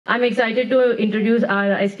I'm excited to introduce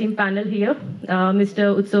our esteemed panel here, Mr.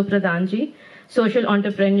 Utsow Pradhan ji, social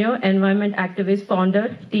entrepreneur, environment activist,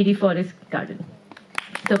 founder, TIEEDI Forest Garden.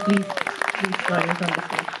 So please join us on the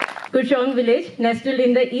stage. Kurchong village, nestled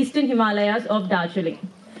in the eastern Himalayas of Darjeeling.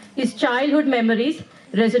 His childhood memories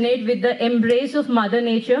resonate with the embrace of Mother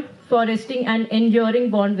Nature, foresting, and enduring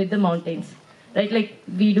bond with the mountains. Right, like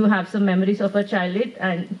we do have some memories of our childhood,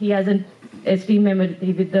 and he has an extreme memory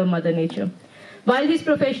with the Mother Nature. While his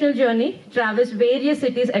professional journey traversed various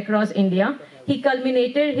cities across India, he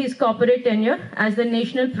culminated his corporate tenure as the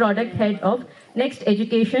National Product Head of Next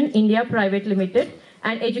Education India Private Limited,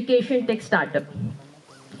 an education tech startup.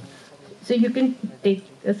 So you can take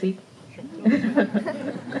a seat.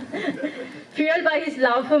 Fueled by his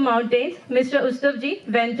love for mountains, Mr. Utsow ji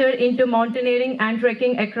ventured into mountaineering and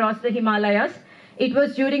trekking across the Himalayas. It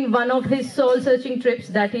was during one of his soul-searching trips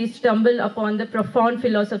that he stumbled upon the profound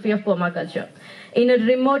philosophy of permaculture in a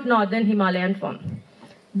remote northern Himalayan farm.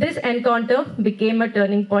 This encounter became a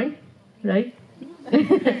turning point, right?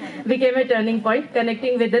 Became a turning point,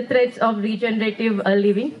 connecting with the threads of regenerative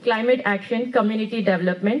living, climate action, community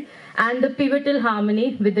development, and the pivotal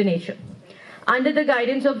harmony with the nature. Under the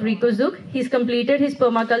guidance of Rico Zook, he's completed his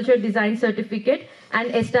permaculture design certificate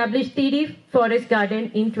and established TIEEDI Forest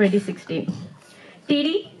Garden in 2016.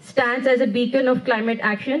 TIEEDI stands as a beacon of climate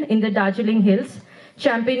action in the Darjeeling Hills,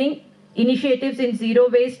 championing initiatives in zero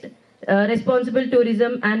waste, responsible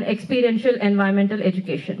tourism, and experiential environmental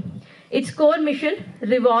education. Its core mission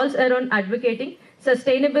revolves around advocating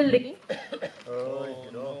sustainable living.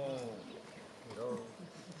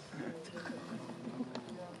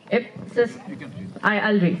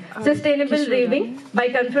 I'll read. Sustainable living by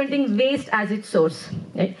confronting waste as its source.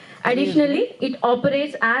 Right? Additionally, it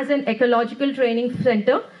operates as an ecological training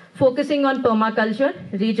center focusing on permaculture,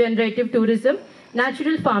 regenerative tourism,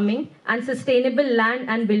 natural farming, and sustainable land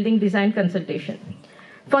and building design consultation.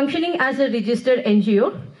 Functioning as a registered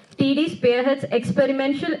NGO, TIEEDI spearheads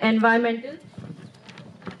experiential environmental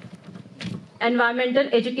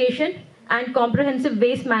education and comprehensive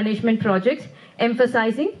waste management projects,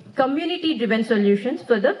 emphasizing community-driven solutions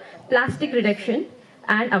for the plastic reduction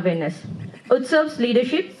and awareness. Utsow's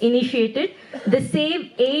leadership initiated the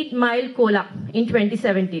Save 8 Mile Kola in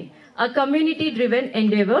 2017, a community-driven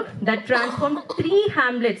endeavor that transformed 3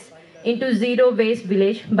 hamlets into zero-waste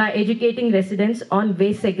village by educating residents on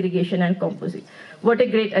waste segregation and composting. What a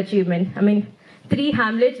great achievement. I mean, 3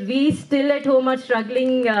 hamlets, we still at home are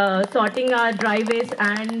struggling sorting our dry waste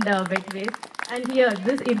and wet waste. And here,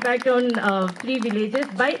 this impact on 3 villages,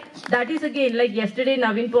 that is again, like yesterday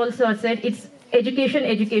Naveen Paul sir said, it's education,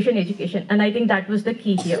 education, education. And I think that was the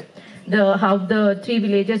key here. How the 3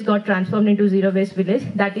 villages got transformed into zero waste village,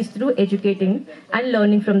 that is through educating and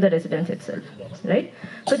learning from the residents itself, right?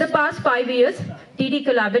 For the past 5 years, TIEEDI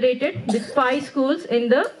collaborated with 5 schools in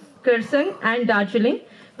the Kursang and Darjeeling,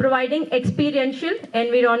 providing experiential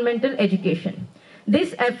environmental education.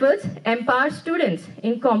 These efforts empower students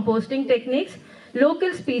in composting techniques,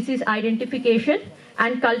 local species identification,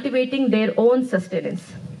 and cultivating their own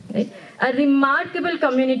sustenance. Right? A remarkable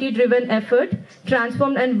community-driven effort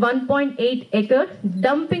transformed a 1.8-acre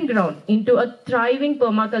dumping ground into a thriving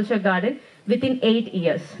permaculture garden within 8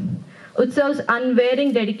 years. Utsow's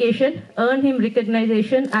unwavering dedication earned him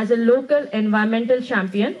recognition as a local environmental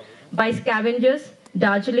champion by Scavengers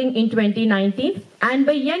Darjeeling in 2019 and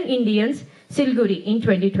by Young Indians Siliguri in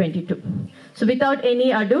 2022. So without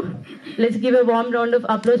any ado, let's give a warm round of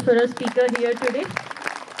applause for our speaker here today.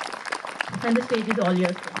 And the stage is all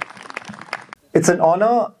yours. It's an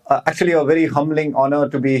honor, actually a very humbling honor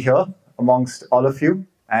to be here amongst all of you.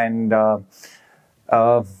 And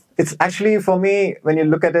it's actually for me, when you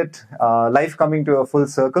look at it, life coming to a full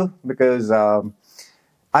circle, because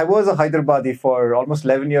I was a Hyderabadi for almost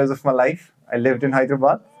 11 years of my life. I lived in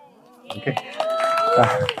Hyderabad. Okay.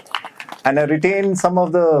 And I retained some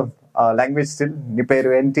of the language still,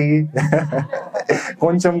 Niperu Enti,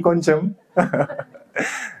 Koncham.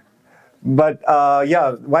 But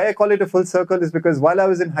yeah, why I call it a full circle is because while I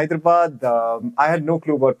was in Hyderabad, I had no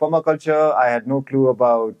clue about permaculture. I had no clue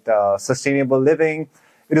about sustainable living.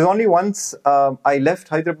 It was only once I left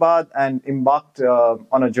Hyderabad and embarked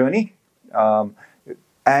on a journey.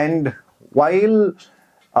 And while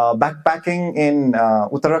backpacking in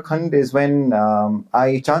Uttarakhand is when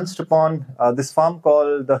I chanced upon this farm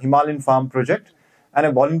called the Himalayan Farm Project. And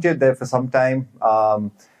I volunteered there for some time.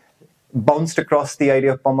 Bounced across the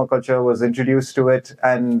idea of permaculture, was introduced to it,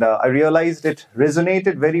 and I realized it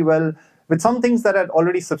resonated very well with some things that I'd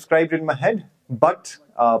already subscribed in my head, but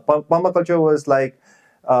permaculture was like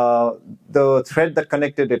the thread that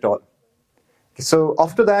connected it all. So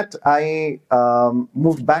after that, I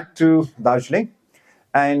moved back to Darjeeling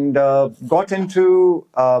and got into,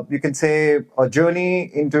 you can say, a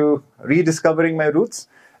journey into rediscovering my roots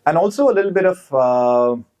and also a little bit of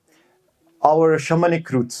our shamanic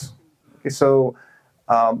roots. Okay, so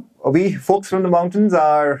we folks from the mountains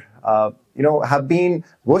are, have been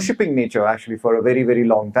worshipping nature actually for a very, very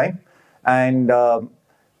long time. And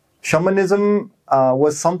shamanism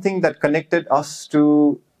was something that connected us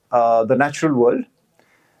to the natural world.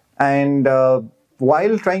 And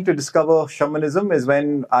while trying to discover shamanism is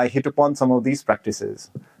when I hit upon some of these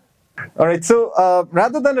practices. All right, so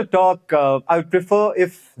rather than a talk, I would prefer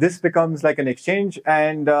if this becomes like an exchange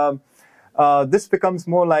and this becomes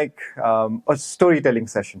more like a storytelling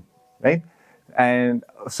session, right? And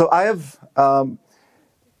so I have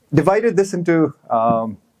divided this into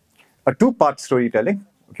a two-part storytelling.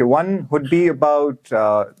 Okay, one would be about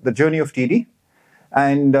the journey of TIEEDI,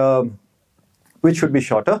 and which would be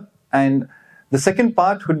shorter. And the second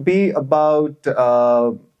part would be about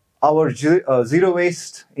our zero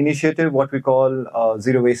waste initiative, what we call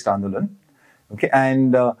Zero Waste Andolan. Okay,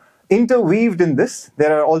 and interweaved in this,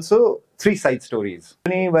 there are also 3 side stories.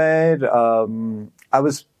 Where I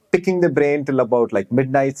was picking the brain till about like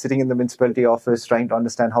midnight, sitting in the municipality office, trying to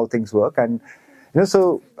understand how things work. And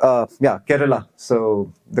so Kerala,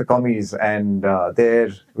 so the commies and their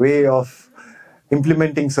way of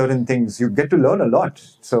implementing certain things, you get to learn a lot.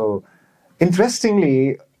 So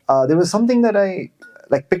interestingly, there was something that I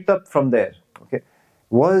picked up from there, okay,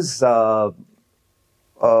 was the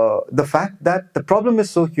fact that the problem is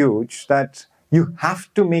so huge that you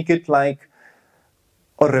have to make it like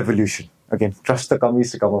a revolution. Again, trust the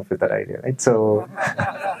commies to come up with that idea, right? So,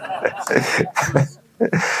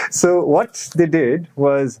 so what they did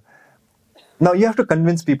was, now you have to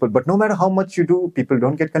convince people, but no matter how much you do, people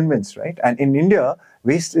don't get convinced, right? And in India,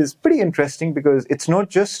 waste is pretty interesting because it's not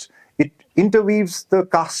just, it interweaves the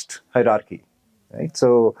caste hierarchy, right?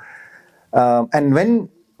 So, and when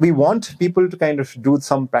we want people to kind of do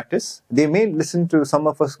some practice, they may listen to some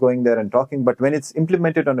of us going there and talking, but when it's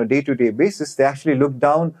implemented on a day-to-day basis, they actually look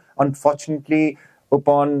down, unfortunately,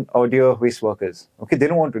 upon our dear waste workers. Okay, they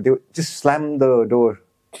don't want to, they just slam the door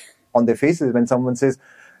on their faces when someone says,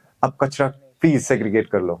 "Ab kachra, please segregate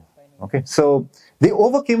kar lo." Okay, so they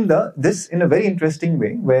overcame this in a very interesting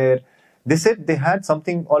way, where they said they had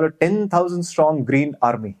something called a 10,000 strong green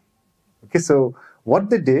army. Okay, so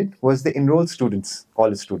what they did was they enrolled students,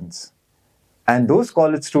 college students, and those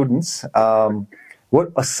college students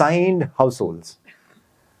were assigned households.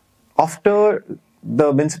 After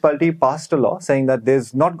the municipality passed a law saying that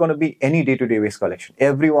there's not going to be any day-to-day waste collection,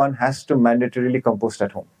 everyone has to mandatorily compost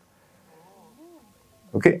at home.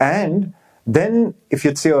 Okay, and then if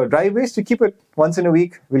you'd say a dry waste, you keep it once in a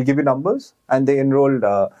week, we'll give you numbers, and they enrolled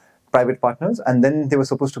private partners, and then they were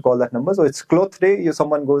supposed to call that number. So it's cloth day,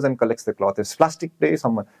 someone goes and collects the cloth. It's plastic day,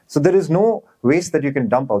 someone. So there is no waste that you can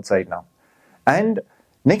dump outside now. And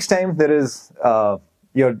next time there is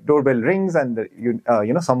your doorbell rings and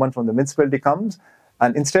someone from the municipality comes,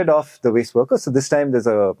 and instead of the waste worker, so this time there's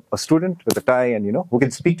a student with a tie and who can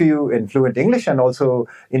speak to you in fluent English and also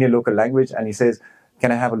in your local language, and he says,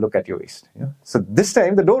 "Can I have a look at your waste?" So this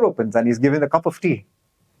time the door opens and he's given a cup of tea.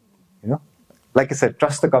 Like I said,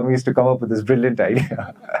 trust the commies to come up with this brilliant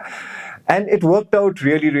idea. And it worked out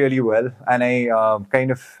really, really well. And I kind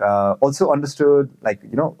of also understood,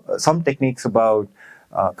 some techniques about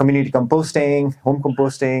community composting, home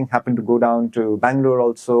composting. Happened to go down to Bangalore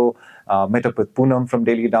also, met up with Poonam from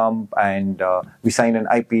Daily Dump, and we signed an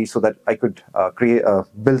IP so that I could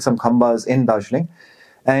build some khambas in Darjeeling.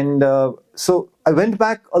 And so I went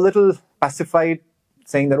back a little pacified,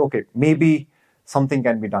 saying that, okay, maybe something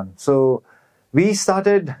can be done. So we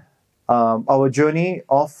started our journey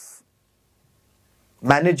of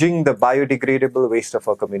managing the biodegradable waste of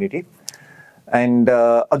our community. And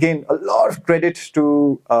again, a lot of credit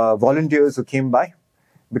to volunteers who came by,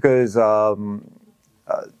 because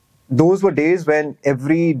those were days when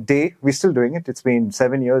every day, we're still doing it, it's been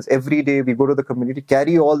 7 years, every day we go to the community,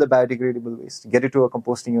 carry all the biodegradable waste, get it to a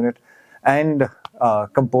composting unit and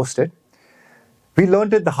compost it. We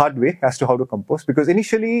learned it the hard way as to how to compost, because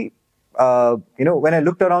initially, when I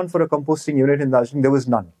looked around for a composting unit in Darjeeling, there was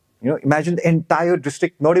none. Imagine the entire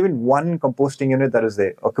district, not even one composting unit that is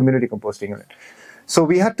there, a community composting unit. So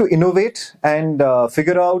we had to innovate and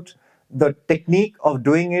figure out the technique of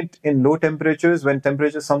doing it in low temperatures, when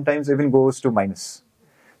temperatures sometimes even goes to minus.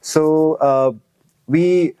 So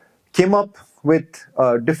we came up with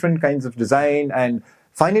different kinds of design, and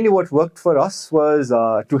finally what worked for us was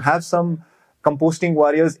to have some composting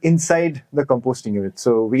warriors inside the composting unit.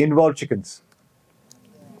 So we involved chickens.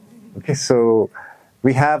 Okay, so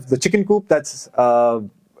we have the chicken coop that's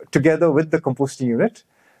together with the composting unit.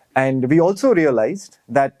 And we also realized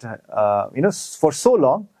that, for so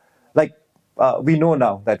long, like we know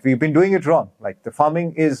now that we've been doing it wrong. Like the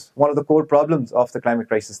farming is one of the core problems of the climate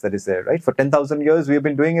crisis that is there, right? For 10,000 years, we've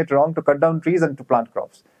been doing it wrong to cut down trees and to plant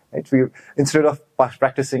crops, right? Instead of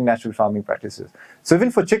practicing natural farming practices. So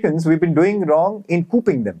even for chickens, we've been doing wrong in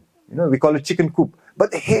cooping them. We call it chicken coop,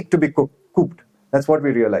 but they hate to be cooped. That's what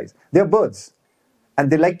we realize. They're birds,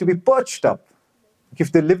 and they like to be perched up.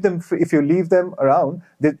 If you leave them around,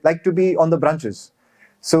 they like to be on the branches.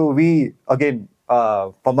 So we, again,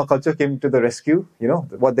 permaculture came to the rescue,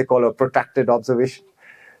 what they call a protracted observation.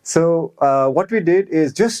 So what we did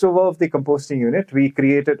is just above the composting unit, we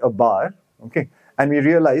created a bar, okay? And we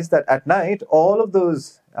realized that at night, all of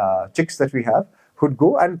those chicks that we have would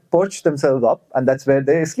go and perch themselves up, and that's where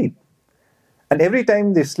they sleep. And every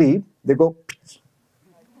time they sleep, they go,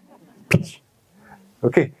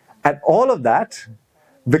 okay? And all of that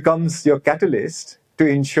becomes your catalyst to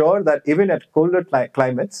ensure that even at colder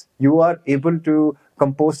climates, you are able to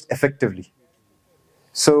compost effectively.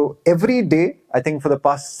 So every day, I think for the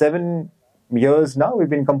past 7 years now, we've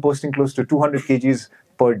been composting close to 200 kgs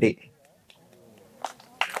per day.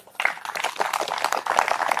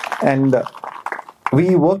 And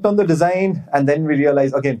we worked on the design, and then we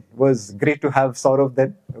realized, again, it was great to have Saurav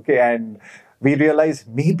then, okay, and we realized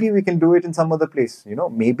maybe we can do it in some other place.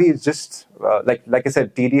 Maybe it's just, like I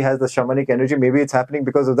said, TIEEDI has the shamanic energy. Maybe it's happening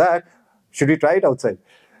because of that. Should we try it outside?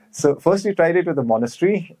 So first we tried it with the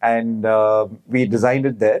monastery, and we designed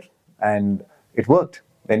it there, and it worked.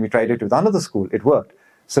 Then we tried it with another school. It worked.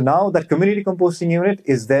 So now that community composting unit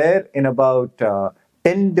is there in about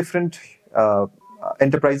 10 different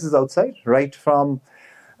enterprises outside, right from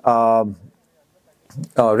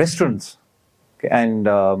restaurants. Okay, and,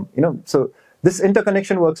 so this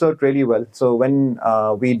interconnection works out really well. So when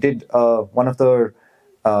we did one of the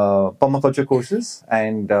permaculture courses,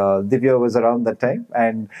 and Divya was around that time,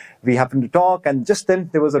 and we happened to talk, and just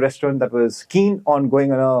then there was a restaurant that was keen on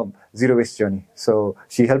going on a zero waste journey. So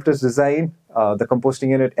she helped us design the composting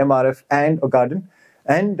unit, MRF, and a garden,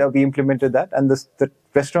 and we implemented that, and the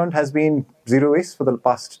restaurant has been zero waste for the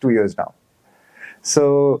past 2 years now.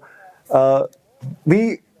 So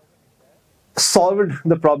we solved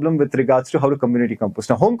the problem with regards to how to community compost.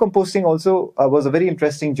 Now, home composting also was a very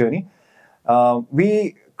interesting journey.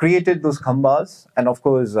 We created those khambas, and of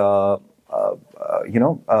course, the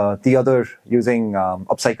other using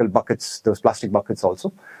upcycled buckets, those plastic buckets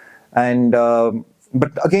also. And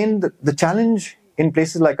but again, the challenge in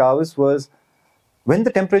places like ours was when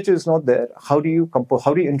the temperature is not there, how do you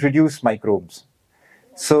introduce microbes?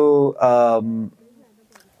 So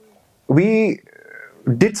we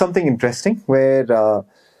did something interesting where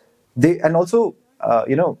when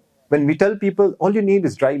we tell people all you need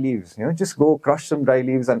is dry leaves, just go crush some dry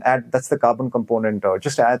leaves and add, that's the carbon component, or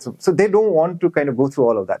just add some. So they don't want to kind of go through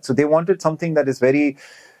all of that. So they wanted something that is very,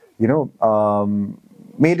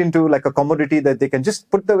 made into like a commodity that they can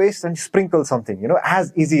just put the waste and sprinkle something,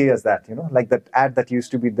 as easy as that, like that ad that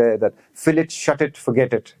used to be there, that fill it, shut it,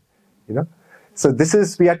 forget it, So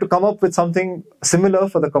we had to come up with something similar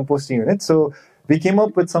for the composting unit. So we came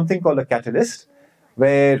up with something called a catalyst,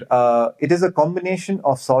 where it is a combination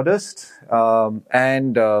of sawdust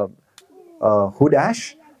and wood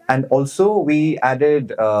ash. And also we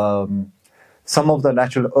added some of the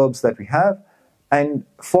natural herbs that we have. And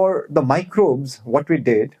for the microbes, what we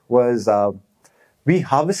did was we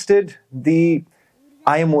harvested the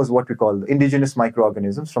IMOs, what we call indigenous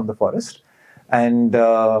microorganisms from the forest. And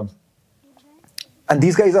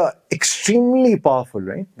these guys are extremely powerful,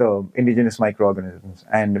 right? The indigenous microorganisms.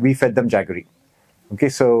 And we fed them jaggery. Okay,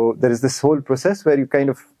 so there is this whole process where you kind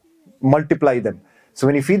of multiply them. So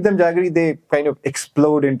when you feed them jaggery, they kind of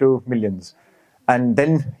explode into millions. And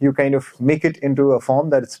then you kind of make it into a form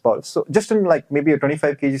that it's powerful. So just in like maybe a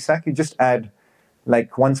 25 kg sack, you just add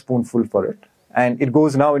like 1 spoonful for it. And it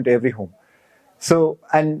goes now into every home. So,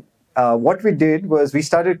 and what we did was we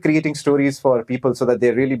started creating stories for people so that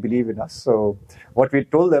they really believe in us. So what we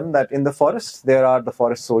told them that in the forest, there are the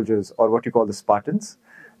forest soldiers, or what you call the Spartans.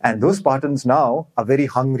 And those Spartans now are very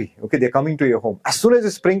hungry. Okay, they're coming to your home. As soon as you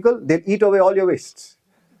sprinkle, they'll eat away all your wastes.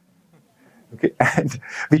 Okay, and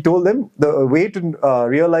we told them the way to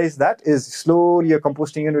realize that is slowly your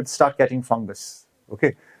composting unit will start getting fungus.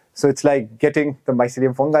 Okay, so it's like getting the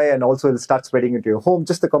mycelium fungi, and also it'll start spreading into your home,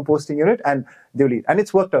 just the composting unit, and they'll eat. And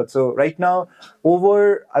it's worked out. So right now,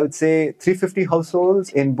 over, I would say, 350 households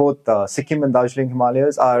in both Sikkim and Darjeeling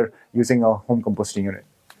Himalayas are using a home composting unit.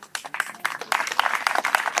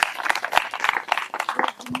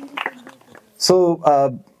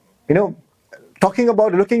 So, you know, talking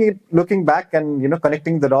about looking back and, you know,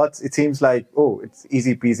 connecting the dots, it seems like, oh, it's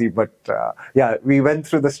easy peasy, but yeah, we went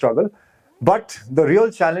through the struggle. But the real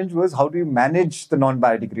challenge was, how do you manage the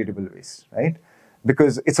non-biodegradable waste, right?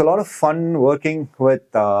 Because it's a lot of fun working with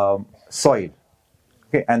soil,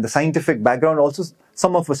 okay? And the scientific background also,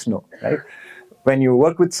 some of us know, right? When you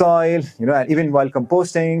work with soil, you know, and even while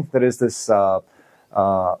composting, there is this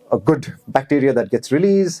a good bacteria that gets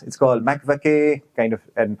released. It's called McVaque, kind of.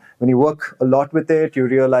 And when you work a lot with it, you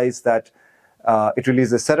realize that it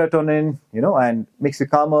releases serotonin, you know, and makes you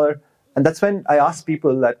calmer. And that's when I ask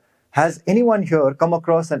people that, has anyone here come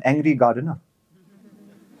across an angry gardener?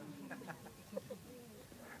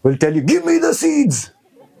 Will tell you, give me the seeds,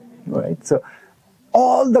 right? So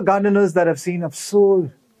all the gardeners that I've seen are so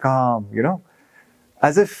calm, you know,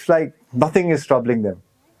 as if like nothing is troubling them.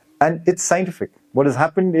 And it's scientific. What has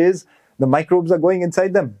happened is the microbes are going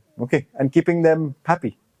inside them, okay, and keeping them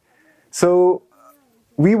happy. So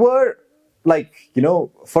we were like, you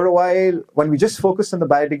know, for a while, when we just focused on the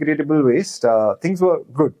biodegradable waste, things were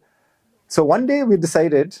good. So one day we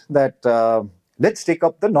decided that let's take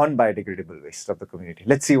up the non-biodegradable waste of the community.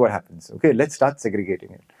 Let's see what happens. Okay, let's start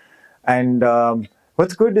segregating it. And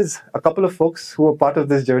what's good is a couple of folks who were part of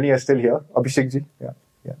this journey are still here. Abhishek ji, yeah,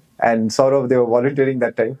 and Saurav, they were volunteering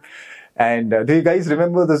that time. And do you guys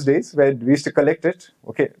remember those days when we used to collect it?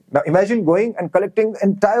 Okay, now imagine going and collecting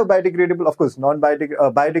entire biodegradable, of course,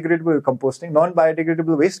 biodegradable composting,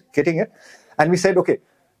 non-biodegradable waste, getting it. And we said, okay,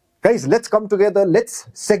 guys, let's come together, let's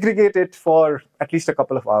segregate it for at least a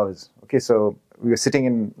couple of hours. Okay, so we were sitting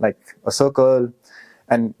in like a circle,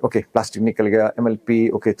 and okay, plastic nikal gaya,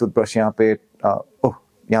 MLP, okay, toothbrush yahan pe, oh,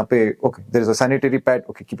 yahan pe, okay, there is a sanitary pad,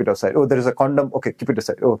 okay, keep it outside. Oh, there is a condom, okay, keep it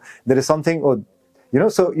aside. Oh, there is something, oh, you know,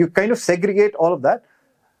 so you kind of segregate all of that.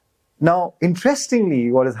 Now, interestingly,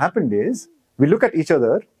 what has happened is, we look at each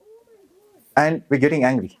other and we're getting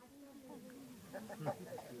angry.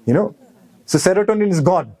 You know, so serotonin is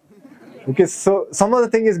gone. Okay, so some other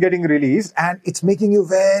thing is getting released and it's making you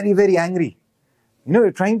very, very angry. You know,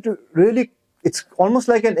 you're trying to really, it's almost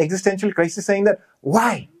like an existential crisis, saying that,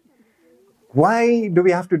 why? Why do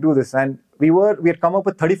we have to do this? And we had come up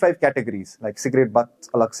with 35 categories, like cigarette butts,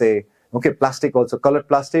 alag se, okay, plastic also, colored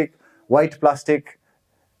plastic, white plastic,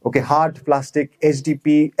 okay, hard plastic,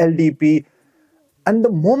 HDP, LDP. And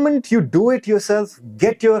the moment you do it yourself,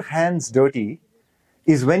 get your hands dirty,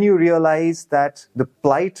 is when you realize that the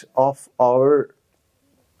plight of our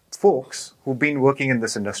folks who've been working in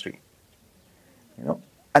this industry, you know,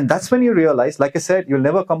 and that's when you realize, like I said, you'll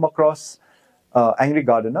never come across angry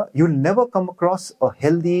gardener. You'll never come across a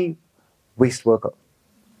healthy waste worker.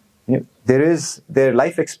 You know, their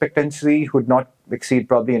life expectancy would not exceed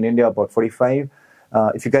probably in India about 45.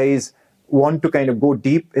 If you guys want to kind of go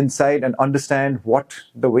deep inside and understand what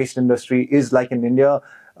the waste industry is like in India,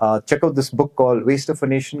 check out this book called Waste of a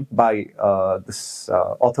Nation by this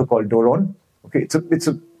author called Doron. Okay, it's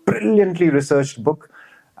a brilliantly researched book,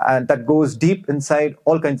 and that goes deep inside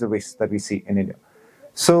all kinds of waste that we see in India.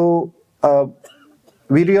 So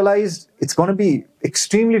we realized it's going to be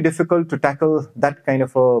extremely difficult to tackle that kind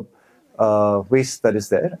of a waste that is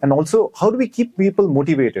there. And also, how do we keep people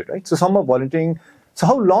motivated, right? So some are volunteering. So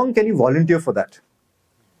how long can you volunteer for that?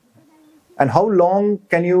 And how long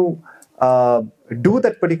can you do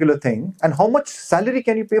that particular thing? And how much salary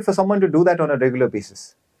can you pay for someone to do that on a regular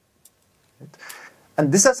basis?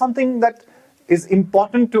 And this is something that is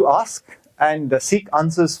important to ask and seek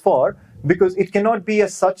answers for, because it cannot be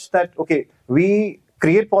as such that, okay, we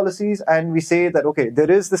create policies and we say that, okay, there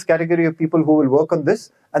is this category of people who will work on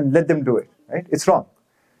this and let them do it, right? It's wrong.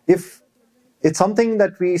 If it's something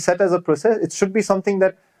that we set as a process, it should be something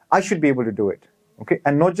that I should be able to do it, okay?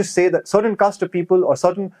 And not just say that certain caste of people or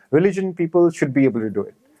certain religion people should be able to do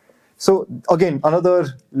it. So again, another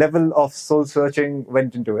level of soul searching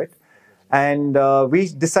went into it. And we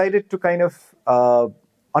decided to kind of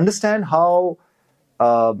understand how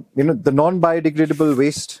you know, the non-biodegradable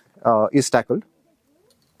waste is tackled.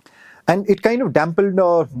 And it kind of dampened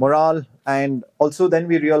our morale. And also then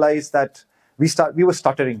we realized that we were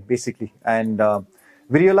stuttering, basically. And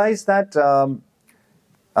we realized that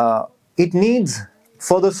it needs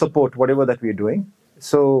further support, whatever that we're doing.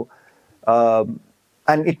 So, and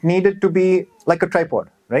it needed to be like a tripod,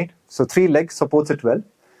 right? So 3 legs supports it well.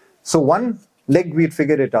 So one leg, we'd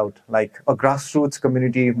figured it out, like a grassroots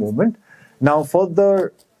community movement. Now for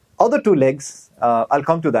the other 2 legs, I'll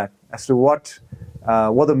come to that as to what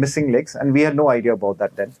were the missing legs, and we had no idea about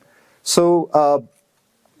that then. So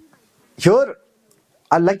here,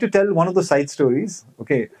 I'd like to tell one of the side stories,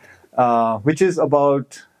 okay, which is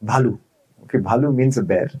about Bhalu. Okay, Bhalu means a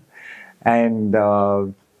bear. And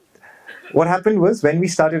what happened was when we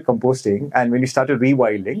started composting and when we started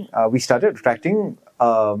rewilding, we started attracting,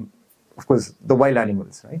 of course, the wild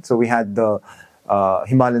animals, right? So we had the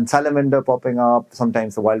Himalayan salamander popping up,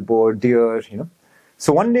 sometimes the wild boar, deer,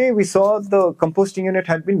 So one day we saw the composting unit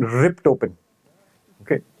had been ripped open,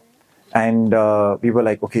 okay? And we were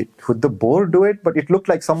like, okay, could the boar do it? But it looked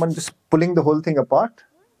like someone just pulling the whole thing apart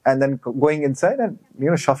and then going inside and,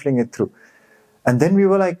 shuffling it through. And then we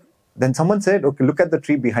were like, then someone said, okay, look at the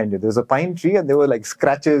tree behind it. There's a pine tree and there were like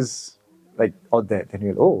scratches like out there. Then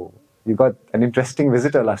you're like, oh, you got an interesting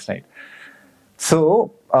visitor last night.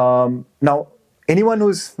 So now anyone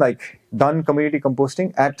who's like done community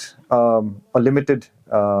composting at a limited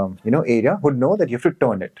area would know that you have to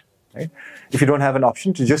turn it, right? If you don't have an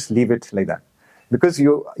option to just leave it like that, because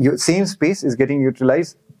your same space is getting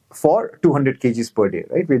utilized for 200 kgs per day,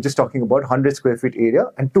 right? We're just talking about 100 square feet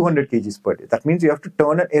area and 200 kgs per day. That means you have to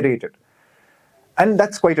turn and aerate it. And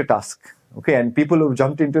that's quite a task, okay? And people who've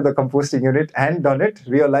jumped into the composting unit and done it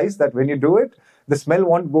realize that when you do it, the smell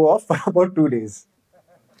won't go off for about 2 days.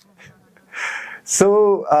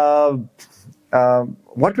 So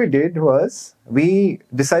what we did was we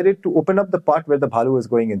decided to open up the part where the bhalu was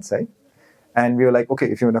going inside. And we were like, okay,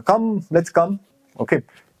 if you want to come, let's come, okay?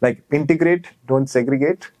 Like integrate, don't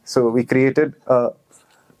segregate. So we created a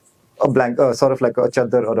blanket, sort of like a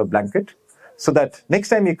chadar or a blanket, so that next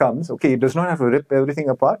time he comes, okay, he does not have to rip everything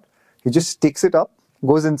apart. He just takes it up,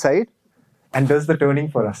 goes inside, and does the turning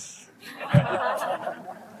for us.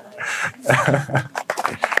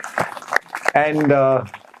 And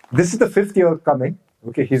this is the 5th year coming.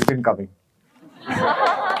 Okay, he's been coming.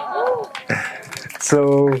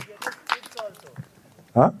 So,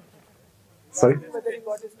 huh? Sorry?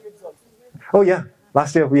 Oh yeah,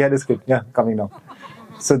 last year we had his kid. Yeah, coming now.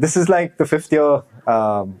 So this is like the 5th year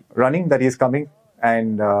running that he's coming,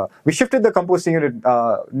 and we shifted the composting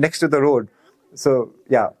unit next to the road. So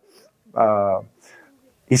yeah,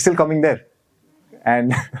 he's still coming there,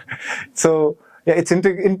 and so yeah, it's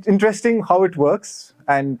interesting how it works,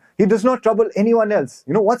 and he does not trouble anyone else.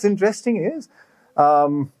 What's interesting is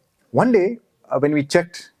one day when we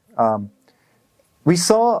checked, we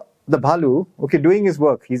saw the bhalu, okay, doing his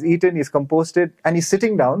work. He's eaten, he's composted, and he's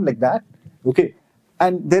sitting down like that, okay.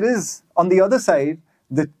 And there is, on the other side,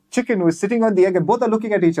 the chicken who is sitting on the egg, and both are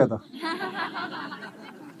looking at each other.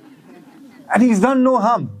 And he's done no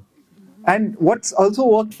harm. And what's also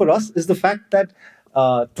worked for us is the fact that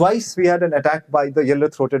twice we had an attack by the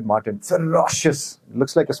yellow-throated marten. Ferocious. It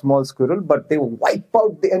looks like a small squirrel, but they wipe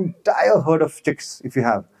out the entire herd of chicks if you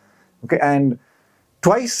have. Okay, and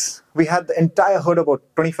twice we had the entire herd, about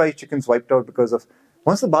 25 chickens wiped out because of,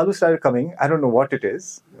 once the bhalu started coming, I don't know what it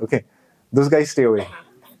is, okay, those guys stay away.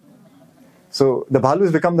 So the bhalu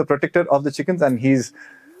has become the protector of the chickens, and he's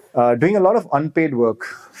doing a lot of unpaid work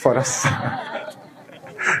for us.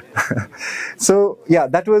 So yeah,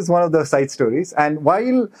 that was one of the side stories. And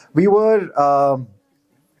while we were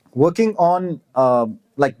working on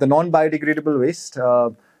like the non-biodegradable waste,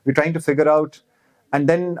 we're trying to figure out, and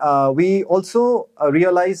then we also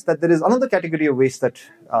realized that there is another category of waste that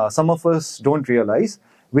some of us don't realize,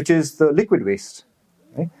 which is the liquid waste.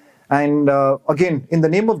 Right? And again, in the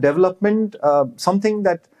name of development, something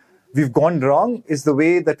that we've gone wrong is the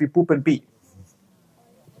way that we poop and pee.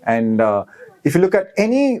 And if you look at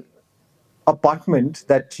any apartment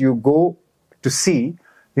that you go to see,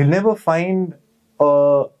 you'll never find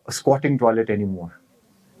a squatting toilet anymore.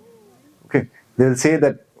 Okay, they'll say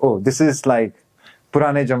that, oh, this is like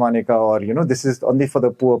Purane Jamane ka, or this is only for the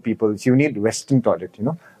poor people. So you need Western toilet.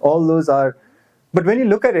 All those are. But when you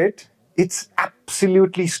look at it, it's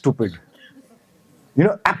absolutely stupid.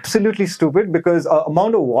 Absolutely stupid, because the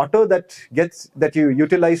amount of water that you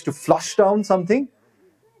utilize to flush down something,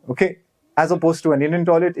 okay, as opposed to an Indian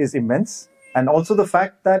toilet is immense. And also the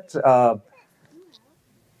fact that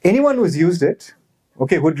anyone who's used it,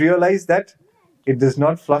 okay, would realize that it does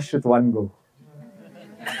not flush with one go.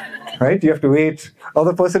 Right? You have to wait.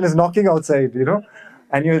 Other person is knocking outside,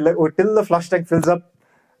 and you're like, oh, till the flush tank fills up,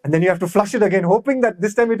 and then you have to flush it again, hoping that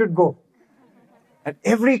this time it would go. And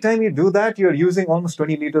every time you do that, you're using almost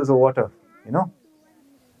 20 liters of water,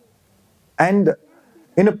 And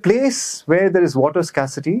in a place where there is water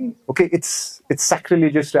scarcity, okay, it's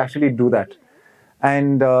sacrilegious to actually do that.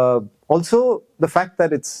 And also the fact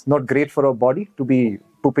that it's not great for our body to be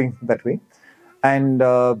pooping that way. And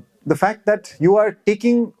the fact that you are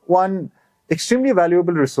taking one extremely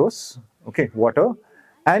valuable resource, okay, water,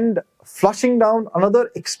 and flushing down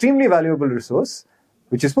another extremely valuable resource,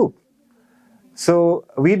 which is poop. So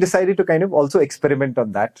we decided to kind of also experiment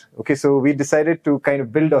on that. Okay, so we decided to kind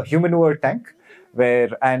of build a humanure tank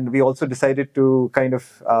and we also decided to kind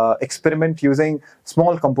of experiment using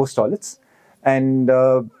small compost toilets. And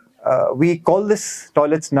we call this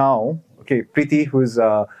toilets now, okay, Preeti, who's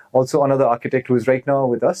also another architect who's right now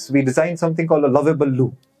with us, we designed something called a lovable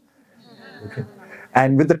loo. Okay.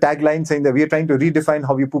 And with the tagline saying that we are trying to redefine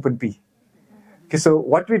how you poop and pee. Okay, so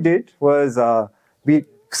what we did was we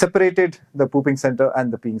separated the pooping center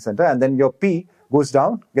and the peeing center, and then your pee goes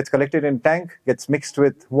down, gets collected in tank, gets mixed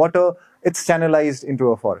with water, it's channelized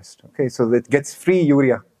into a forest. Okay, so it gets free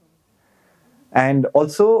urea. And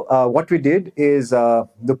also what we did is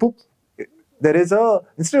the poop, there is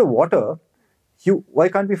instead of water, why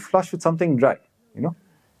can't we flush with something dry, you know?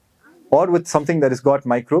 Or with something that has got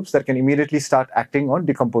microbes that can immediately start acting on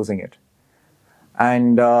decomposing it.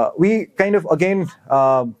 And we kind of, again,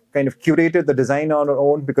 kind of curated the design on our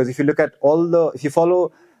own, because if you look at if you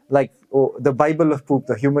follow like the Bible of poop,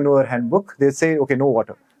 the Humanure handbook, they say, okay, no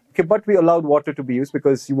water. Okay, but we allowed water to be used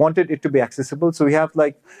because you wanted it to be accessible. So we have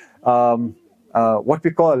like what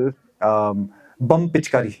we call bum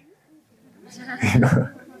pichkari. You know?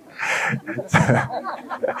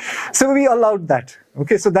 So we allowed that.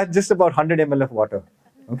 Okay, so that's just about 100 ml of water.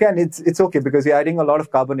 Okay, and it's okay because we're adding a lot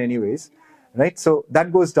of carbon anyways, right? So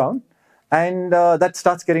that goes down, and that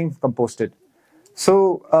starts getting composted.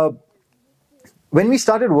 So when we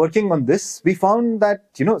started working on this, we found that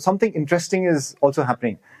something interesting is also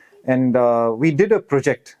happening, and we did a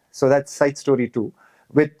project. So that's side story 2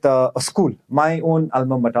 with a school, my own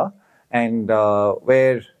alma mater, and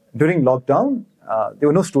where during lockdown. There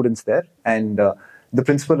were no students there, and the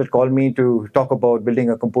principal had called me to talk about building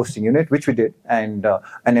a composting unit, which we did, and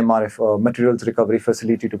an MRF, materials recovery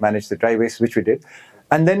facility to manage the dry waste, which we did.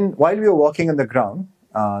 And then while we were walking on the ground,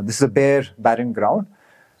 this is a bare, barren ground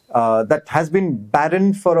that has been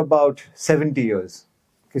barren for about 70 years.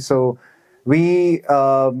 Okay, so we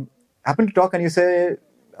happened to talk, and you say,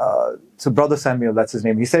 so Brother Samuel, that's his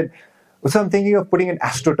name, he said, so I'm thinking of putting an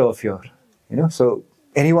astroturf here, so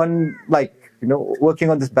anyone like,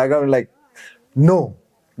 working on this background, like, no,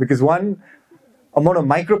 because one, amount of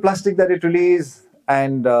microplastic that it releases,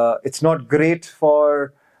 and it's not great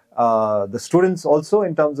for the students also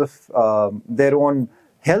in terms of their own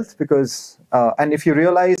health, because, and if you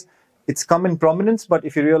realize, it's come in prominence, but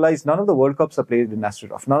if you realize none of the World Cups are played in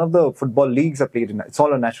AstroTurf, none of the football leagues are played in, it's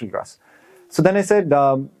all on natural grass. So then I said,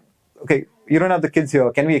 okay, you don't have the kids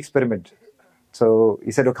here, can we experiment? So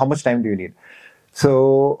he said, okay, how much time do you need?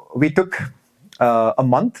 So we took a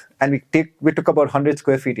month, and we took about 100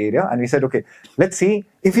 square feet area, and we said, okay, let's see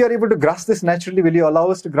if you are able to grass this naturally, will you allow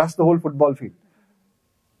us to grass the whole football field?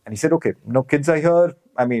 And he said, okay, no kids are here,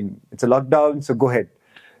 I mean, it's a lockdown, so go ahead.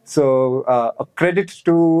 So a credit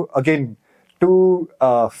to, again, 2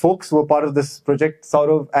 folks who were part of this project,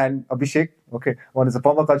 Saurav and Abhishek. Okay, one is a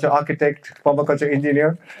permaculture architect, permaculture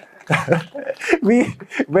engineer. We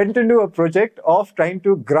went into a project of trying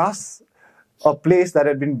to grass a place that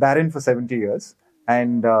had been barren for 70 years.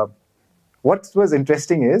 And what was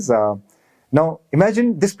interesting is, now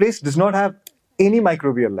imagine this place does not have any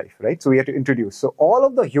microbial life, right? So we had to introduce. So all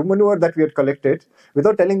of the humanure that we had collected,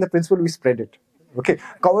 without telling the principal, we spread it. Okay,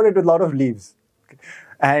 covered it with a lot of leaves. Okay.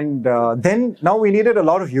 And then now we needed a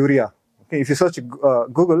lot of urea. Okay, if you search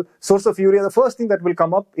Google, source of urea, the first thing that will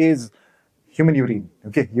come up is human urine.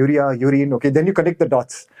 Okay, urea, urine. Okay, then you connect the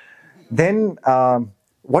dots. Then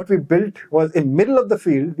what we built was in middle of the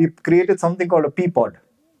field, we created something called a pea pod.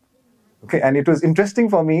 Okay, and it was interesting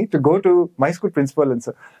for me to go to my school principal and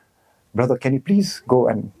say, brother, can you please go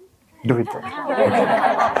and do it for me? Okay.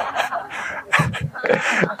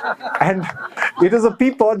 And it was a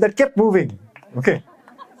pea pod that kept moving, okay,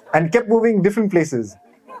 and kept moving different places.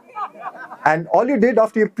 And all you did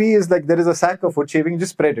after you pee is like, there is a sack of wood shaving,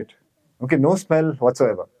 just spread it. Okay, no smell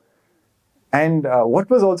whatsoever. And what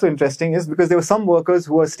was also interesting is because there were some workers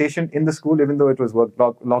who were stationed in the school, even though it was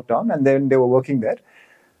locked down, and then they were working there.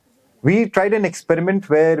 We tried an experiment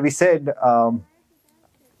where we said,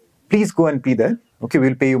 please go and pee there. Okay,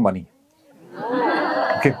 we'll pay you money.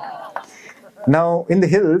 Okay. Now, in the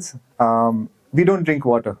hills, we don't drink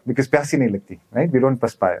water because pyasi nahi lagti, right? We don't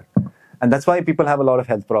perspire. And that's why people have a lot of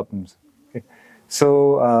health problems. Okay.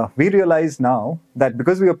 So we realize now that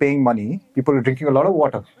because we are paying money, people are drinking a lot of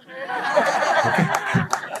water. Okay.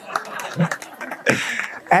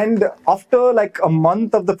 And after like a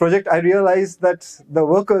month of the project, I realized that the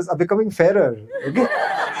workers are becoming fairer. Okay.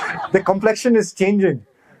 The complexion is changing.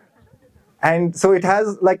 And so it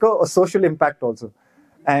has like a social impact also.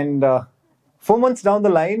 And 4 months down the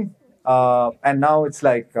line, and now it's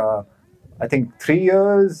like, I think 3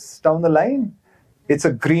 years down the line, it's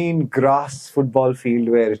a green grass football field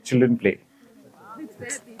where children play.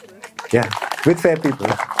 Yeah. with fair people.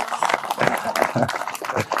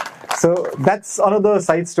 So that's another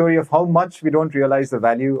side story of how much we don't realize the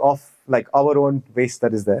value of like our own waste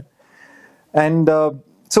that is there. And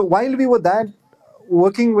so while we were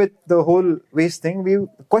working with the whole waste thing, the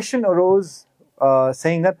question arose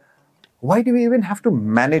saying that why do we even have to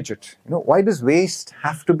manage it? Why does waste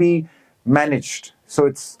have to be managed? So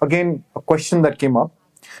it's again a question that came up.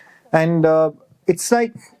 And it's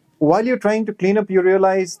like while you're trying to clean up, you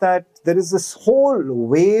realize that there is this whole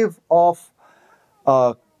wave of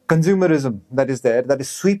consumerism that is there, that is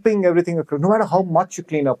sweeping everything across. No matter how much you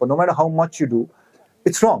clean up or no matter how much you do,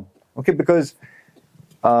 it's wrong. Okay, because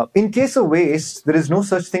in case of waste, there is no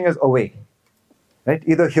such thing as away. Right?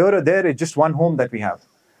 Either here or there, it's just one home that we have.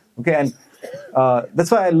 Okay, and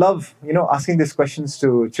that's why I love asking these questions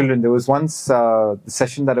to children. There was once a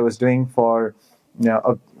session that I was doing for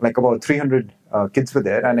like about 300 kids were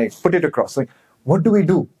there, and I put it across like, what do we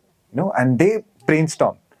do? And they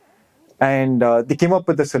brainstormed. And they came up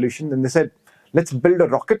with a solution, and they said, let's build a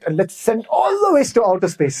rocket and let's send all the waste to outer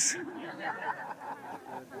space.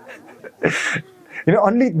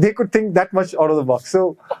 Only they could think that much out of the box.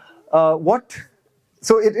 So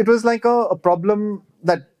So it was like a problem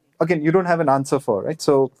that, again, you don't have an answer for, right?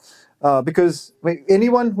 So because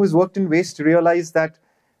anyone who's worked in waste realized that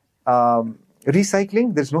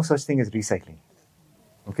recycling, there's no such thing as recycling.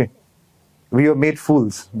 Okay. We were made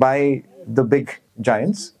fools by the big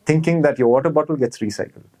giants, thinking that your water bottle gets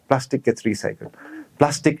recycled, plastic gets recycled.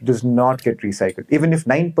 Plastic does not get recycled. Even if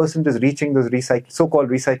 9% is reaching those so-called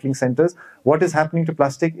recycling centers, what is happening to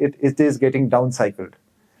plastic? It is getting downcycled.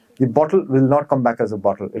 The bottle will not come back as a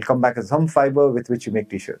bottle. It'll come back as some fiber with which you make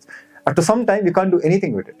t-shirts. After some time, you can't do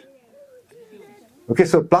anything with it. Okay,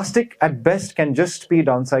 so plastic at best can just be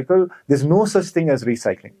downcycled. There's no such thing as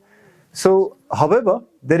recycling. So, however,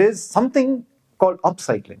 there is something called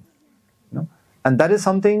upcycling. And that is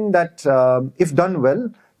something that, if done well,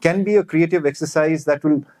 can be a creative exercise that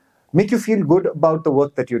will make you feel good about the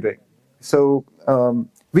work that you're doing. So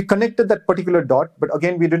we connected that particular dot, but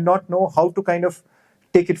again, we did not know how to kind of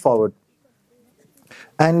take it forward.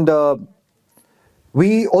 And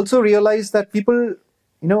we also realized that people,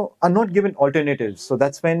 are not given alternatives. So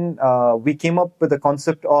that's when we came up with the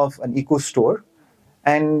concept of an eco store.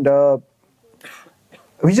 And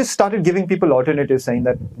we just started giving people alternatives, saying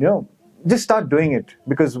that, just start doing it,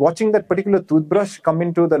 because watching that particular toothbrush come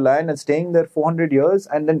into the land and staying there 400 years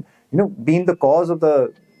and then, being the cause of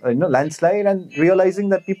the, landslide, and realizing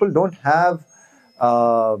that people don't have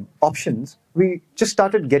options, we just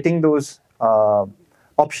started getting those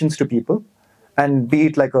options to people. And be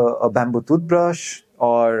it like a bamboo toothbrush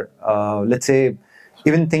or let's say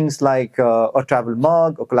even things like a travel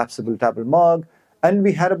mug, a collapsible travel mug. And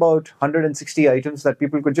we had about 160 items that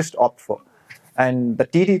people could just opt for. And the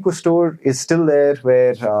TIEEDI Eco Store is still there,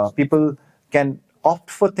 where people can opt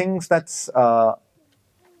for things that's a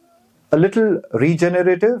little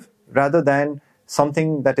regenerative rather than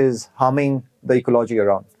something that is harming the ecology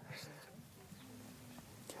around.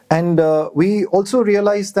 And we also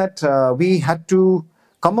realized that we had to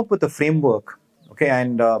come up with a framework. Okay,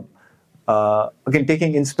 and again,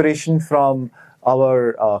 taking inspiration from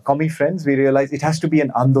our commie friends, we realized it has to be an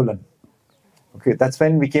andolan. Okay, that's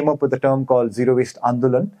when we came up with the term called Zero Waste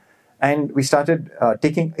Andolan, and we started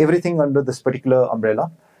taking everything under this particular umbrella.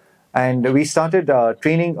 And we started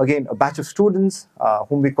training, again, a batch of students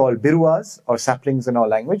whom we call biruas, or saplings in our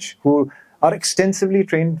language, who are extensively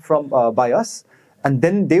trained by us. And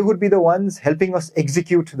then they would be the ones helping us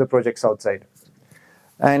execute the projects outside.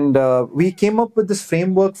 And we came up with this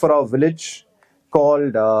framework for our village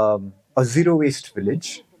called a zero waste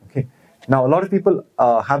village. Okay. Now, a lot of people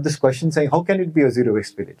have this question saying, how can it be a zero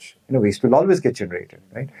waste village? Waste will always get generated,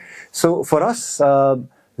 right? So for us,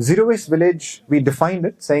 zero waste village, we defined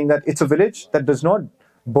it saying that it's a village that does not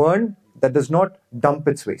burn, that does not dump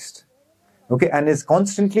its waste. Okay, and is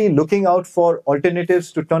constantly looking out for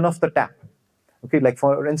alternatives to turn off the tap. Okay, like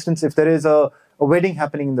for instance, if there is a wedding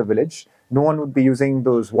happening in the village, no one would be using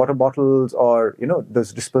those water bottles or,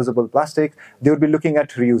 those disposable plastic. They would be looking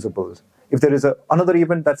at reusables. If there is another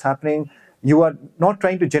event that's happening, you are not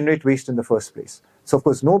trying to generate waste in the first place. So of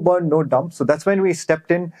course, no burn, no dump. So that's when we stepped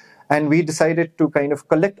in and we decided to kind of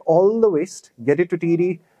collect all the waste, get it to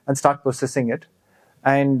TIEEDI and start processing it.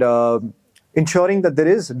 And ensuring that there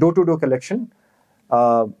is door-to-door collection,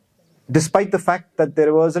 despite the fact that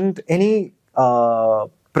there wasn't any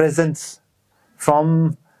presence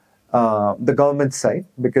from the government side,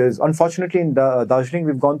 because unfortunately in Darjeeling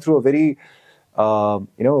we've gone through a very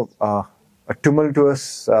a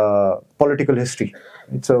tumultuous political history.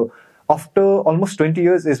 Right? So After almost 20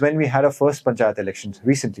 years is when we had our first panchayat elections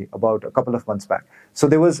recently, about a couple of months back. So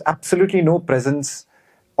there was absolutely no presence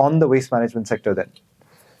on the waste management sector then.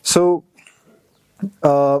 So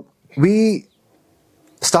we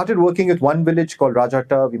started working with one village called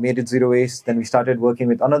Rajata. We made it zero waste. Then we started working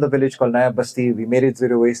with another village called Naya Basti. We made it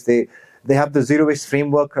zero waste. They have the zero waste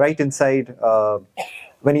framework right inside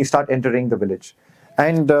when you start entering the village.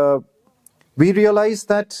 And we realized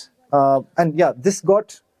that, and yeah, this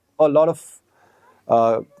got a lot of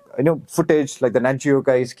footage. Like the Nat Geo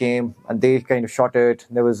guys came and they kind of shot it.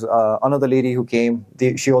 There was another lady who came.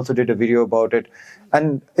 She also did a video about it,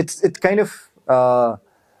 and it kind of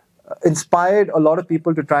inspired a lot of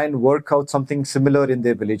people to try and work out something similar in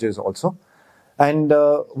their villages also. And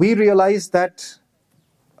we realized that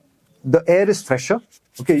the air is fresher.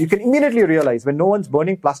 Okay, you can immediately realize when no one's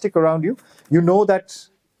burning plastic around you, you know that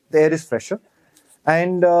the air is fresher.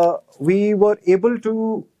 And we were able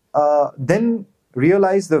to then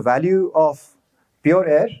realize the value of pure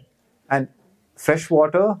air and fresh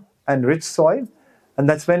water and rich soil. And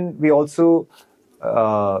that's when we also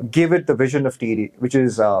gave it the vision of TIEEDI, which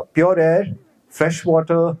is pure air, fresh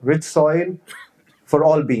water, rich soil for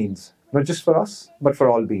all beings, not just for us, but for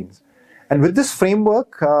all beings. And with this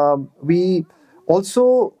framework, we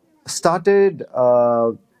also started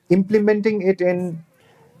implementing it in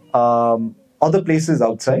other places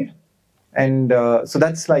outside. And so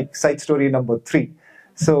that's like side story number 3.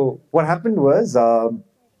 So what happened was, when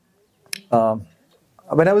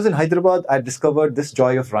I was in Hyderabad, I discovered this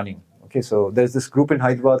joy of running. Okay, so there's this group in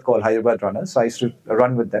Hyderabad called Hyderabad Runners. So I used to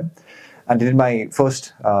run with them and did my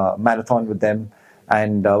first marathon with them.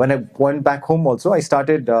 And when I went back home also, I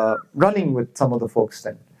started running with some of the folks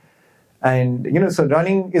then. And, so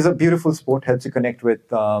running is a beautiful sport, helps you connect with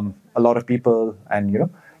a lot of people, and,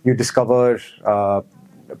 you discover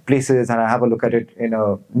places and have a look at it in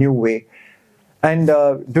a new way. And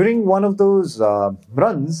during one of those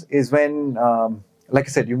runs is when, like I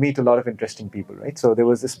said, you meet a lot of interesting people, right? So there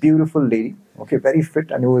was this beautiful lady, okay, very fit,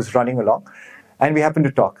 and who was running along. And we happened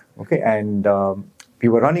to talk, okay, and we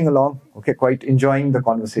were running along, okay, quite enjoying the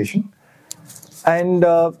conversation. And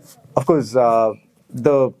of course,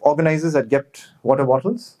 the organizers had kept water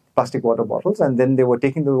bottles, plastic water bottles, and then they were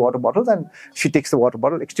taking the water bottles, and she takes the water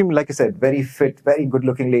bottle, extremely, like I said, very fit, very good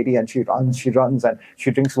looking lady, and she runs, and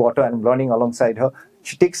she drinks water, and I'm running alongside her.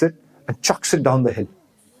 She takes it and chucks it down the hill.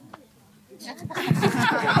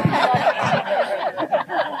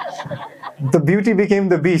 The beauty became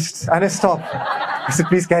the beast, and I stopped. I said,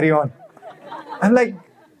 please carry on. I'm like,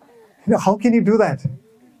 how can you do that?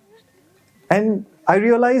 And I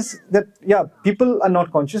realized that, yeah, people are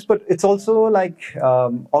not conscious, but it's also like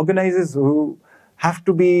organizers who have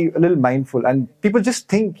to be a little mindful. And people just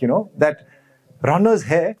think, that runners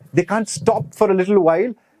here, they can't stop for a little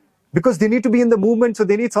while because they need to be in the movement, so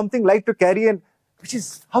they need something light to carry, and which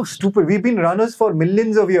is how stupid. We've been runners for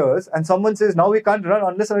millions of years, and someone says, now we can't run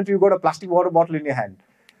unless and until you've got a plastic water bottle in your hand.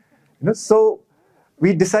 So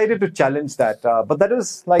we decided to challenge that. But that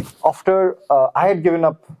was like after I had given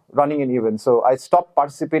up running in events. So I stopped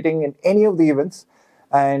participating in any of the events.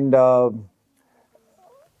 And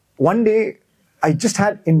one day, I just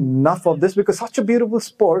had enough of this, because such a beautiful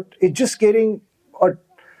sport, it's just creating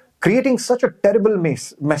such a terrible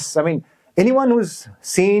mess. I mean, anyone who's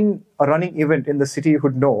seen a running event in the city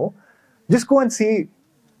would know, just go and see,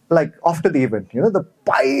 like after the event, the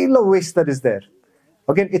pile of waste that is there.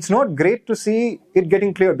 Again, it's not great to see it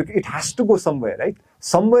getting cleared, because it has to go somewhere, right?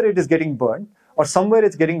 Somewhere it is getting burned, or somewhere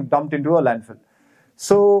it's getting dumped into a landfill.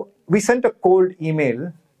 So we sent a cold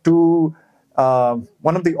email to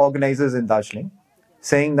one of the organizers in Darjeeling,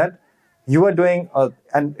 saying that you are doing,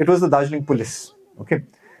 and it was the Darjeeling police, okay?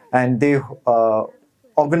 And they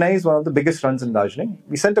organized one of the biggest runs in Darjeeling.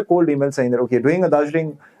 We sent a cold email saying that, okay, doing a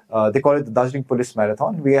Darjeeling, they call it the Darjeeling Police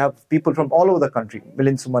Marathon. We have people from all over the country.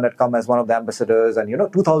 Milind Suman had come as one of the ambassadors, and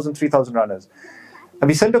 2,000, 3,000 runners. And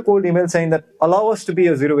we sent a cold email saying that, allow us to be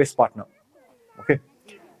a zero waste partner. Okay.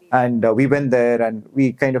 And we went there, and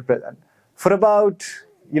we kind of, for about,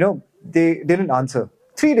 they didn't answer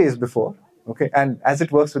 3 days before. Okay. And as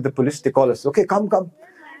it works with the police, they call us, okay, come,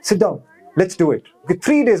 sit down, let's do it. Okay,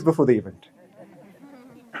 3 days before the event.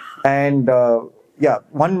 And yeah,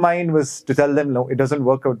 one mind was to tell them, no, it doesn't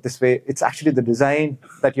work out this way. It's actually the design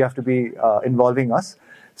that you have to be involving us.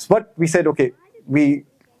 But we said, okay,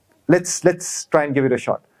 let's try and give it a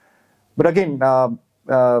shot. But again,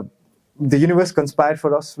 the universe conspired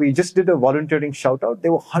for us. We just did a volunteering shout out.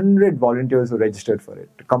 There were 100 volunteers who registered for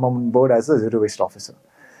it to come on board as a zero waste officer.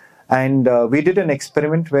 And we did an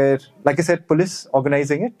experiment where, like I said, police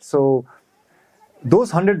organizing it. So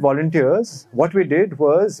those 100 volunteers, what we did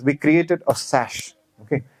was we created a sash,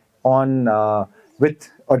 okay, on with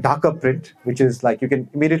a darker print, which is like you can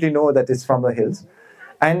immediately know that it's from the hills,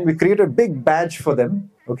 and we created a big badge for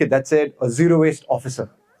them, okay, that said a zero waste officer.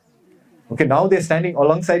 Okay, now they're standing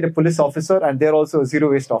alongside a police officer, and they're also a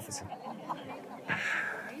zero waste officer,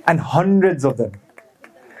 and hundreds of them.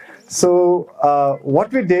 So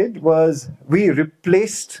what we did was we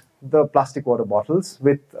replaced the plastic water bottles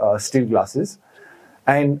with steel glasses.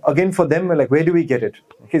 And again, for them, we're like, where do we get it?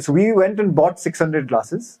 Okay, so we went and bought 600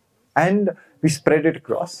 glasses and we spread it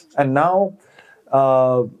across. And now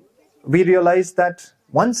we realized that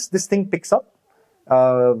once this thing picks up,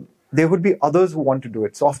 there would be others who want to do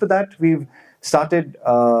it. So after that, we've started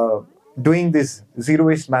doing these zero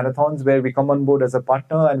waste marathons where we come on board as a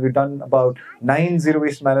partner, and we've done about 9 zero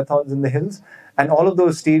waste marathons in the hills. And all of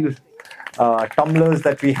those steel tumblers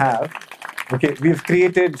that we have, okay, we've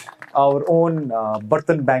created our own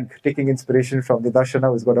Bartan bank, taking inspiration from the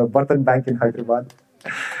Darshana, who's got a Bartan bank in Hyderabad.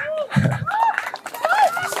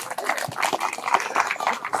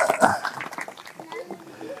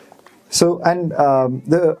 So, and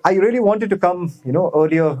I really wanted to come,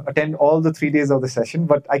 earlier, attend all the 3 days of the session,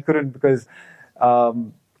 but I couldn't because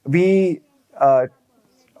we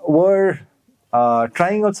were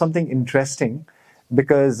trying out something interesting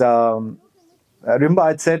because remember I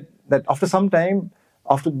had said that after some time,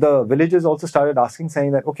 after the villagers also started asking,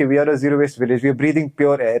 saying that, okay, we are a zero waste village, we are breathing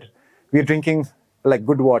pure air, we are drinking like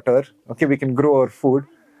good water, okay, we can grow our food,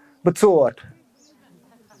 but so what?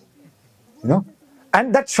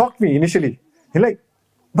 And that shocked me initially. You're like,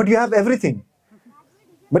 but you have everything.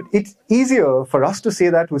 But it's easier for us to say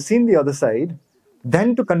that who've seen the other side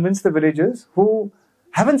than to convince the villagers who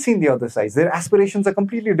haven't seen the other side. Their aspirations are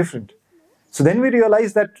completely different. So then we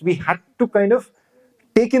realized that we had to kind of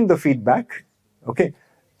take in the feedback, okay,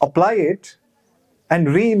 apply it, and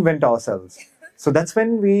reinvent ourselves. So that's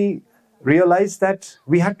when we realized that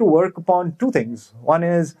we had to work upon 2 things. One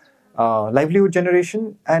is livelihood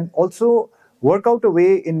generation, and also work out a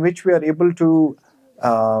way in which we are able to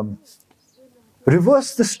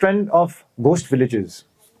reverse this trend of ghost villages.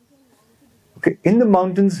 Okay, in the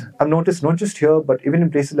mountains, I've noticed not just here, but even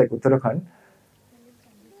in places like Uttarakhand,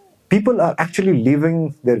 people are actually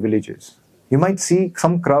leaving their villages. You might see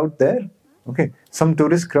some crowd there, okay, some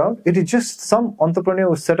tourist crowd. It is just some entrepreneur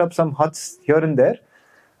who set up some huts here and there.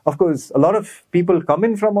 Of course, a lot of people come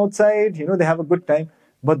in from outside, they have a good time.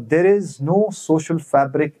 But there is no social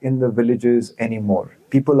fabric in the villages anymore.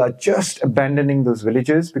 People are just abandoning those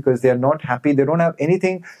villages because they are not happy. They don't have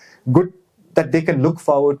anything good that they can look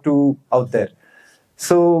forward to out there.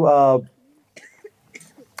 So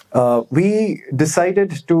we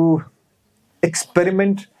decided to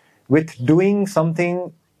experiment with doing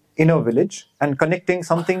something in a village and connecting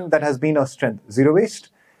something that has been our strength. Zero waste,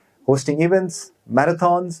 hosting events,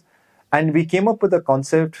 marathons. And we came up with a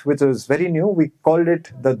concept which was very new. We called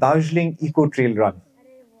it the Darjeeling Eco Trail Run,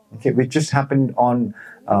 okay, which just happened on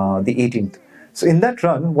the 18th. So in that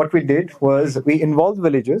run, what we did was we involved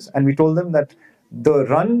villagers and we told them that the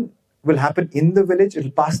run will happen in the village. It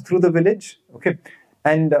will pass through the village, okay.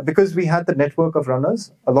 And because we had the network of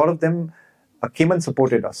runners, a lot of them came and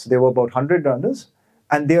supported us. There were about 100 runners,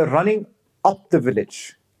 and they are running up the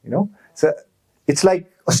village, So it's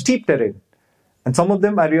like a steep terrain. And some of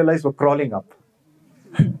them, I realized, were crawling up.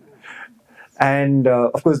 And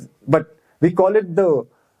of course, but we call it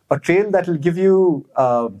a trail that will give you,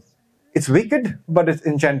 it's wicked, but it's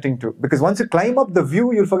enchanting too. Because once you climb up the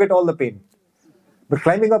view, you'll forget all the pain. But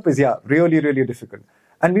climbing up is, really, really difficult.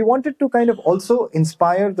 And we wanted to kind of also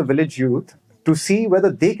inspire the village youth to see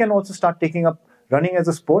whether they can also start taking up running as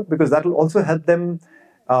a sport, because that will also help them,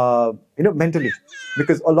 mentally.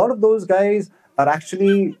 Because a lot of those guys are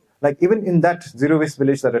actually, like even in that zero waste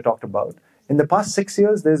village that I talked about, in the past 6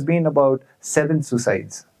 years, there's been about 7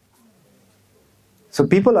 suicides. So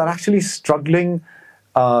people are actually struggling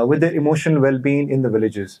with their emotional well-being in the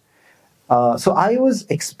villages. So I was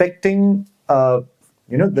expecting,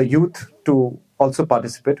 the youth to also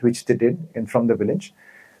participate, which they did from the village.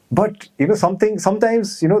 But, sometimes,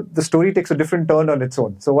 the story takes a different turn on its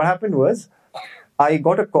own. So what happened was, I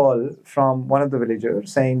got a call from one of the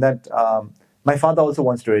villagers saying that, my father also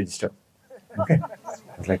wants to register. Okay.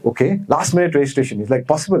 I was like, okay, last minute registration. He's like,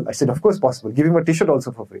 possible? I said, of course possible. Give him a t-shirt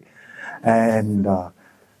also for free. And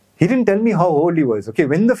he didn't tell me how old he was. Okay,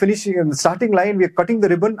 when the starting line, we are cutting the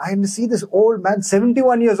ribbon, I see this old man,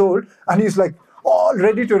 71 years old, and he's like, all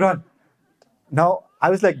ready to run. Now,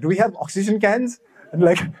 I was like, do we have oxygen cans? And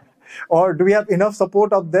like, or do we have enough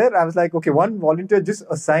support up there? I was like, okay, one volunteer just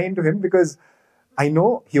assigned to him because I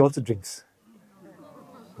know he also drinks.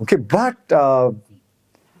 Okay, but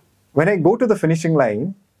when I go to the finishing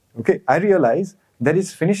line, okay, I realize that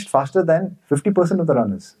it's finished faster than 50% of the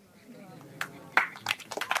runners.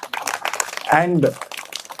 And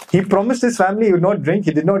he promised his family he would not drink.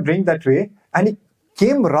 He did not drink that way. And he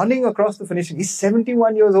came running across the finishing. He's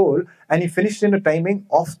 71 years old, and he finished in a timing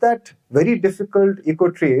of that very difficult eco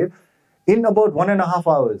trail in about 1.5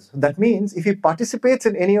 hours. That means if he participates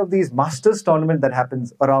in any of these masters tournament that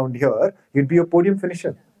happens around here, he'd be a podium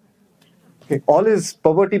finisher. Okay. All his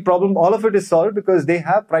poverty problem, all of it is solved because they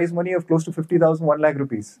have prize money of close to 50,000, 1 lakh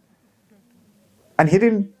rupees. And he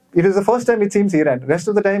didn't. It is the first time it seems he ran. Rest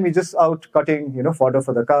of the time he's just out cutting, fodder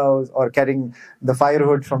for the cows or carrying the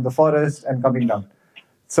firewood from the forest and coming down.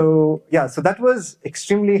 So yeah, so that was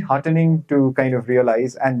extremely heartening to kind of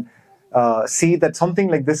realize and see that something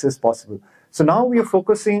like this is possible. So now we are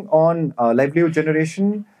focusing on livelihood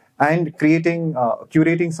generation and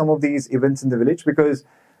curating some of these events in the village, because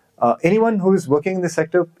anyone who is working in this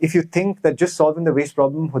sector, if you think that just solving the waste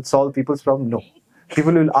problem would solve people's problem, no.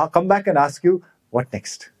 People will come back and ask you, what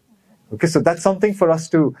next? Okay, so that's something for us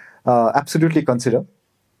to absolutely consider.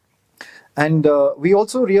 And we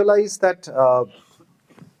also realize that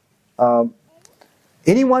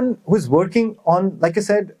anyone who's working on, like I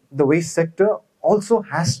said, the waste sector also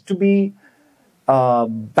has to be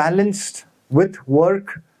balanced with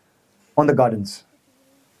work on the gardens,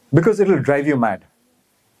 because it'll drive you mad.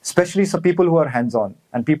 Especially some people who are hands-on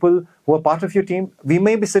and people who are part of your team. We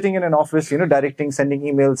may be sitting in an office, directing, sending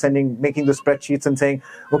emails, making the spreadsheets and saying,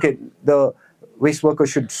 okay, the waste worker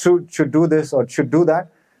should do this or should do that.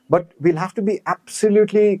 But we'll have to be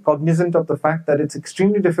absolutely cognizant of the fact that it's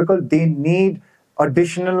extremely difficult. They need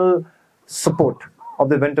additional support of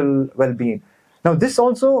the mental well-being. Now, this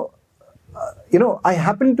also, I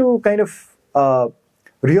happen to kind of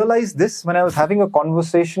realize this when I was having a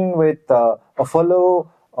conversation with a fellow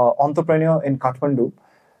entrepreneur in Kathmandu.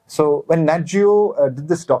 So when Nat Geo did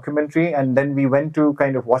this documentary, and then we went to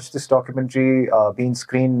kind of watch this documentary being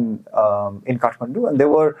screened in Kathmandu, and there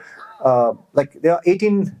were there are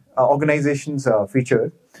 18 organizations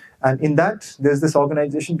featured, and in that there's this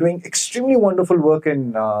organization doing extremely wonderful work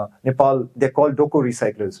in Nepal. They're called Doko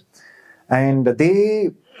Recyclers, and they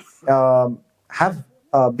have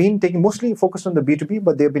been taking, mostly focused on the B2B,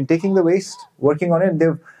 but they've been taking the waste, working on it, and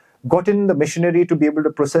they've gotten the machinery to be able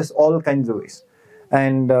to process all kinds of waste.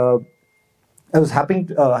 And I happened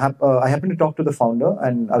to talk to the founder,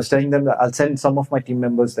 and I was telling them that I'll send some of my team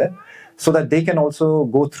members there so that they can also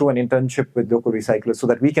go through an internship with Doko Recyclers, so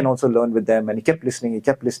that we can also learn with them. And he kept listening.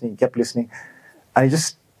 And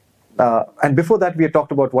and before that, we had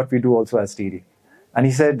talked about what we do also as TIEEDI. And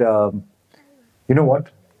he said, you know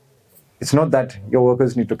what? It's not that your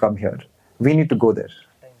workers need to come here. We need to go there.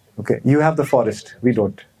 Okay, you have the forest, we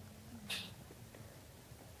don't.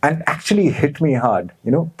 And actually hit me hard.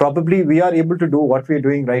 Probably we are able to do what we're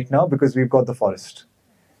doing right now because we've got the forest.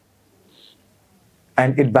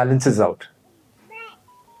 And it balances out.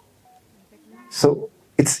 So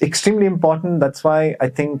it's extremely important. That's why I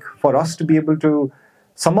think for us to be able to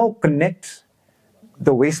somehow connect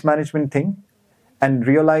the waste management thing and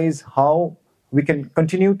realize how we can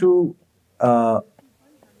continue to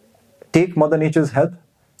take Mother Nature's help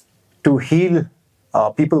to heal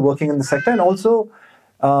people working in the sector, and also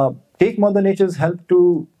take Mother Nature's help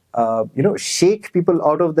to shake people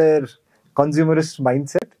out of their consumerist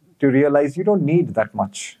mindset to realize you don't need that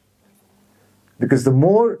much. Because the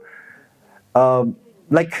more,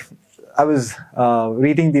 like I was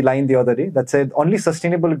reading the line the other day that said, only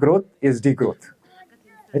sustainable growth is degrowth.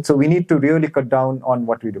 Right? So we need to really cut down on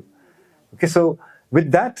what we do. Okay, so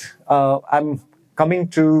with that, I'm coming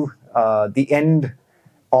to the end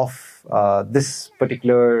of this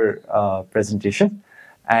particular presentation,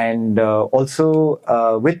 and also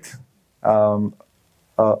with a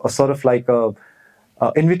sort of like a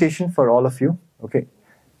invitation for all of you, okay,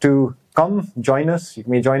 to come join us. You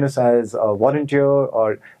may join us as a volunteer,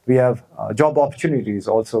 or we have job opportunities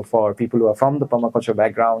also for people who are from the permaculture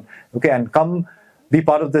background, okay, and come be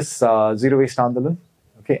part of this Zero Waste Andolan,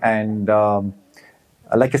 okay, and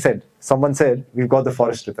like I said, someone said, we've got the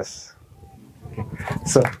forest with us. Okay.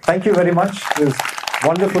 So thank you very much. It was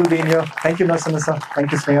wonderful being here. Thank you, Narsanasa.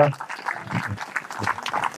 Thank you, Sneha.